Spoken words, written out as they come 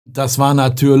Das war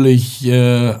natürlich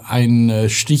ein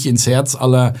Stich ins Herz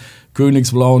aller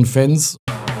königsblauen Fans.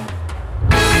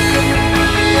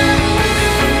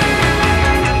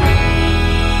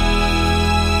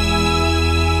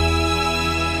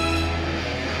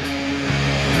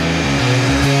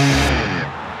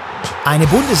 Eine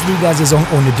Bundesliga-Saison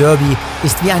ohne Derby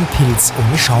ist wie ein Pilz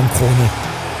ohne Schaumkrone.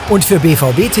 Und für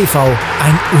BVB TV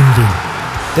ein Unding.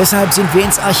 Deshalb sind wir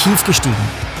ins Archiv gestiegen.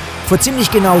 Vor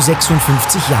ziemlich genau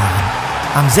 56 Jahren.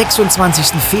 Am 26.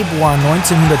 Februar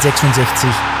 1966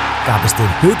 gab es den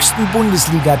höchsten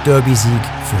Bundesliga-Derby-Sieg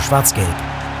für Schwarz-Gelb.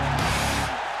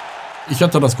 Ich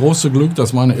hatte das große Glück,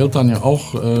 dass meine Eltern ja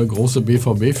auch große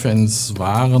BVB-Fans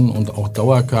waren und auch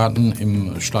Dauerkarten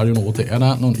im Stadion Rote Erde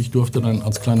hatten. Und ich durfte dann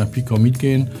als kleiner Piker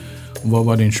mitgehen und war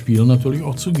bei den Spielen natürlich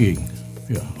auch zugegen.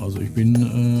 Ja, also ich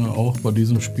bin auch bei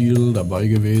diesem Spiel dabei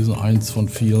gewesen, eins von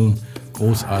vielen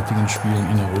großartigen Spielen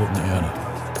in der Roten Erde.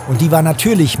 Und die war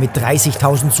natürlich mit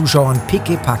 30.000 Zuschauern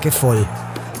pickepacke voll.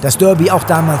 Das Derby auch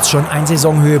damals schon ein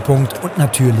Saisonhöhepunkt und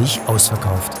natürlich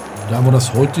ausverkauft. Da, wo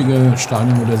das heutige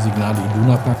Stadion, wo der Signal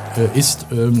Iduna Park ist,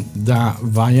 da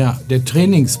war ja der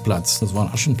Trainingsplatz. Das war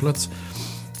ein Aschenplatz.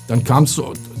 Dann kamst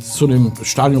du zu dem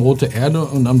Stadion Rote Erde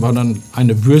und dann war dann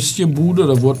eine Würstchenbude.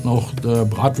 Da wurden auch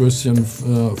Bratwürstchen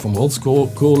vom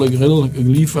Holzkohlegrill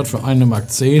geliefert für 1,10 Mark.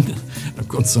 Da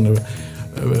konntest du eine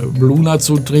Bluna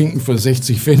zutrinken für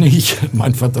 60 Pfennig.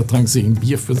 Mein Vater trank sich ein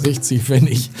Bier für 60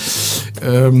 Pfennig.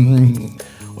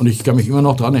 Und ich kann mich immer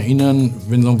noch daran erinnern,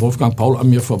 wenn so ein Wolfgang Paul an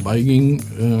mir vorbeiging,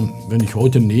 wenn ich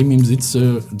heute neben ihm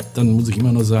sitze, dann muss ich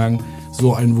immer nur sagen,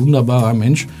 so ein wunderbarer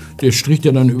Mensch, der strich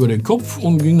dir dann über den Kopf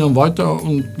und ging dann weiter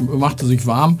und machte sich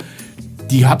warm.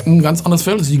 Die hatten ein ganz anderes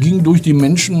Verhältnis, die gingen durch die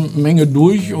Menschenmenge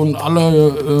durch und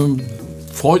alle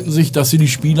freuten sich, dass sie die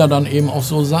Spieler dann eben auch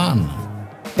so sahen.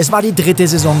 Es war die 3.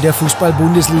 Saison der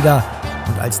Fußball-Bundesliga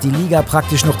und als die Liga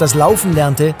praktisch noch das Laufen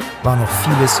lernte, war noch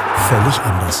vieles völlig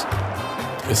anders.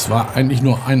 Es war eigentlich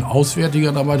nur ein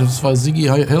Auswärtiger dabei, das war Sigi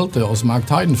Held, der aus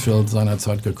Marktheidenfeld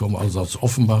seinerzeit gekommen, also aus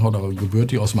Offenbach oder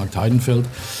gebürtig aus Marktheidenfeld.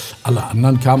 Alle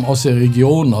anderen kamen aus der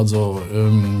Region, also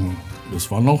es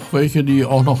waren noch welche, die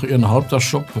auch noch ihren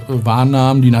Hauptjob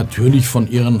wahrnahmen, die natürlich von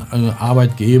ihren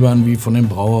Arbeitgebern wie von den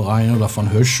Brauereien oder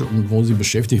von Hösch, und wo sie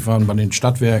beschäftigt waren bei den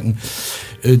Stadtwerken,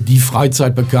 die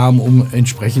Freizeit bekamen, um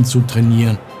entsprechend zu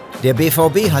trainieren. Der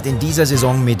BVB hat in dieser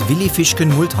Saison mit Willi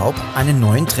Fischken-Multhaupt einen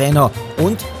neuen Trainer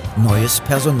und neues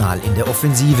Personal in der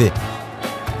Offensive.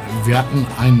 Wir hatten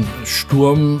einen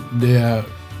Sturm, der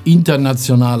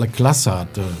internationale Klasse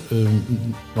hatte.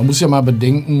 Man muss ja mal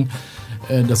bedenken,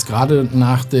 dass gerade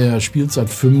nach der Spielzeit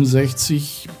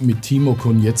 65 mit Timo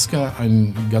Konietzka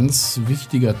ein ganz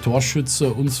wichtiger Torschütze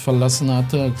uns verlassen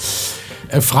hatte.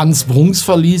 Franz Brunks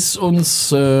verließ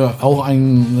uns, auch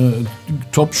ein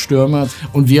Top-Stürmer.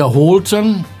 Und wir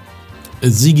holten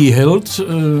Sigi Held,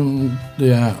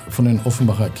 der von den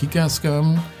Offenbacher Kickers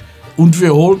kam. Und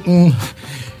wir holten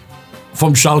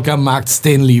vom Schalker Markt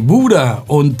Stanley Buda.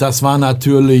 Und das war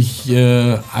natürlich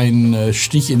ein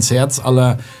Stich ins Herz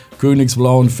aller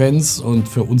königsblauen Fans. Und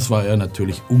für uns war er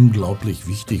natürlich unglaublich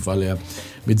wichtig, weil er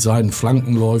mit seinen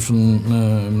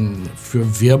Flankenläufen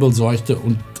für Wirbel sorgte.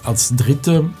 Und als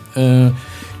dritte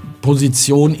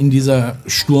Position in dieser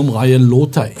Sturmreihe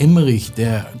Lothar Emmerich,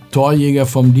 der Torjäger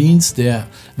vom Dienst, der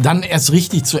dann erst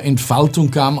richtig zur Entfaltung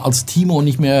kam, als Timo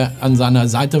nicht mehr an seiner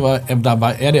Seite war. Da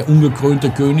war er der ungekrönte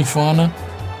König vorne.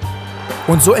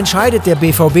 Und so entscheidet der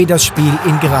BVB das Spiel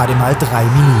in gerade mal 3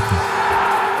 Minuten.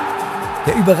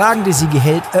 Der überragende Sigi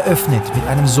Held eröffnet mit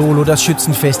einem Solo das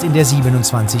Schützenfest in der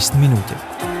 27. Minute.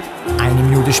 Eine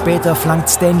Minute später flankt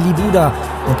Stanley Buda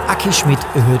und Aki Schmidt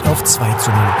erhöht auf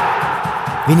 2:0.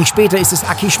 Wenig später ist es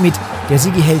Aki Schmidt, der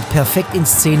Sigi Held perfekt in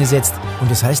Szene setzt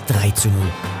und es heißt 3:0.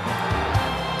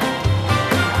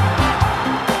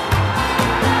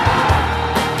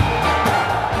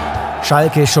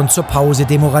 Schalke schon zur Pause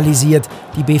demoralisiert,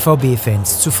 die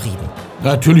BVB-Fans zufrieden.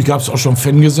 Natürlich gab es auch schon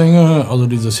Fangesänge, also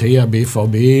dieses Heya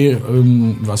BVB,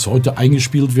 was heute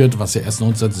eingespielt wird, was ja erst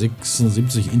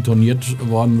 1976 intoniert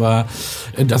worden war.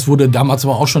 Das wurde damals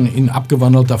aber auch schon in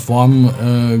abgewandelter Form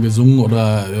gesungen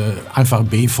oder einfach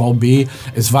BVB.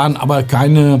 Es waren aber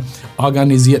keine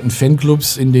organisierten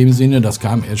Fanclubs in dem Sinne, das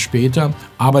kam erst später.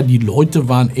 Aber die Leute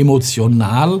waren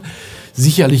emotional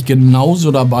sicherlich genauso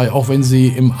dabei, auch wenn sie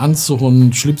im Anzug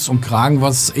und Schlips und Kragen,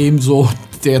 was eben so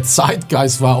der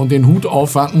Zeitgeist war, und den Hut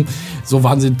auf hatten, so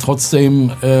waren sie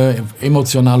trotzdem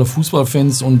emotionale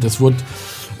Fußballfans, und es wurde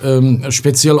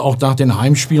speziell auch nach den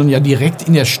Heimspielen ja direkt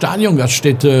in der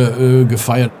Stadiongaststätte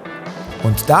gefeiert.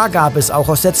 Und da gab es auch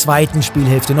aus der zweiten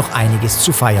Spielhälfte noch einiges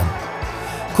zu feiern.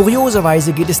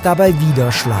 Kurioserweise geht es dabei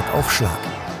wieder Schlag auf Schlag.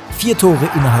 4 Tore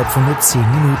innerhalb von nur 10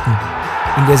 Minuten.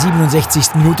 In der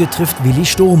 67. Minute trifft Willi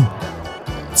Sturm.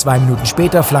 2 Minuten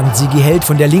später flankt Sigi Held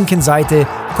von der linken Seite,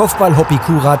 Kopfball Hoppi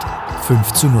Kurat,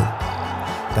 5:0.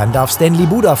 Dann darf Stanley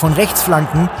Buda von rechts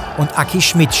flanken und Aki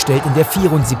Schmidt stellt in der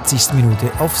 74. Minute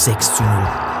auf 6:0.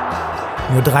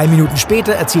 Nur 3 Minuten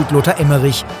später erzielt Lothar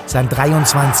Emmerich sein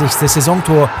 23.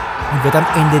 Saisontor und wird am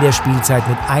Ende der Spielzeit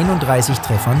mit 31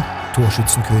 Treffern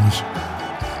Torschützenkönig.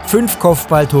 5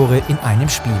 Kopfballtore in einem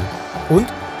Spiel. Und,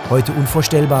 heute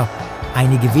unvorstellbar,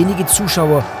 einige wenige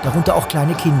Zuschauer, darunter auch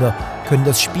kleine Kinder, können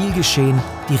das Spielgeschehen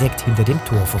direkt hinter dem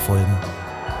Tor verfolgen.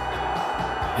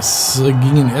 Es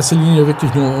ging in erster Linie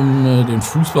wirklich nur um den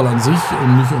Fußball an sich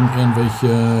und nicht um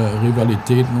irgendwelche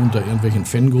Rivalitäten unter irgendwelchen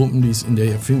Fangruppen, die es in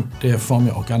der Form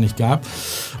ja auch gar nicht gab.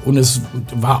 Und es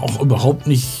war auch überhaupt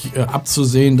nicht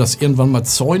abzusehen, dass irgendwann mal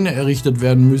Zäune errichtet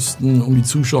werden müssten, um die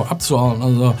Zuschauer abzuhalten.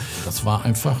 Also das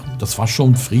war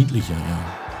schon friedlicher. Ja.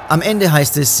 Am Ende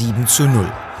heißt es 7:0.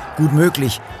 Gut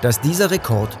möglich, dass dieser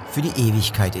Rekord für die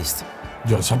Ewigkeit ist.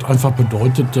 Ja, es hat einfach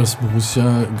bedeutet, dass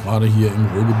Borussia gerade hier im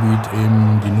Ruhrgebiet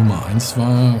eben die Nummer 1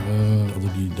 war. Also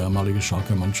die damalige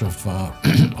Schalker Mannschaft war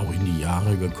auch in die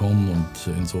Jahre gekommen.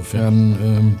 Und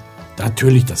insofern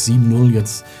natürlich das 7:0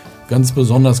 jetzt ganz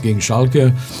besonders gegen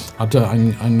Schalke hatte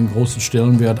einen großen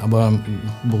Stellenwert. Aber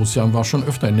Borussia war schon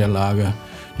öfter in der Lage.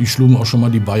 Die schlugen auch schon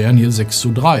mal die Bayern hier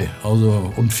 6:3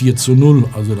 und 4:0.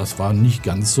 Also das war nicht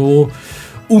ganz so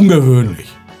ungewöhnlich.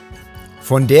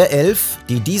 Von der Elf,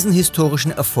 die diesen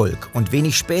historischen Erfolg und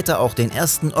wenig später auch den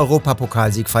ersten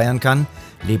Europapokalsieg feiern kann,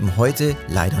 leben heute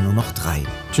leider nur noch 3.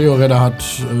 Theo Redder hat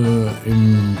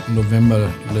im November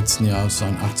letzten Jahres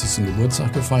seinen 80.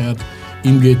 Geburtstag gefeiert.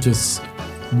 Ihm geht es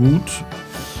gut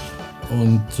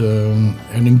und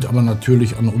er nimmt aber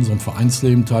natürlich an unserem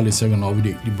Vereinsleben teil, ist ja genau wie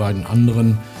die beiden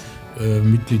anderen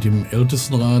Mitglied im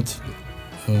Ältestenrat.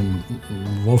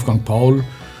 Wolfgang Paul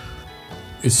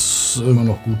ist immer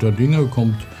noch guter Dinge,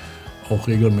 kommt auch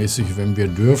regelmäßig, wenn wir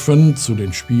dürfen, zu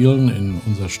den Spielen in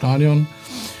unser Stadion.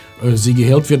 Sigi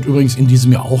Held wird übrigens in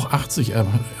diesem Jahr auch 80, er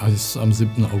ist am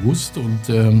 7. August und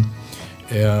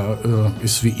er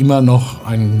ist wie immer noch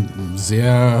ein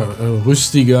sehr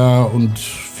rüstiger und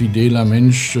fideler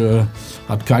Mensch,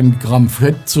 hat kein Gramm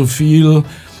Fett zu viel,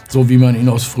 so wie man ihn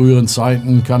aus früheren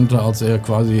Zeiten kannte, als er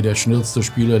quasi der schnellste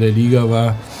Spieler der Liga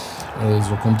war.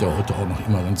 So kommt er heute auch noch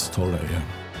immer ganz toll daher.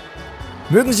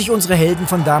 Mögen sich unsere Helden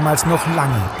von damals noch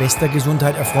lange bester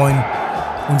Gesundheit erfreuen.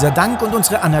 Unser Dank und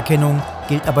unsere Anerkennung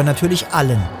gilt aber natürlich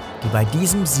allen, die bei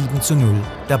diesem 7:0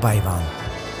 dabei waren.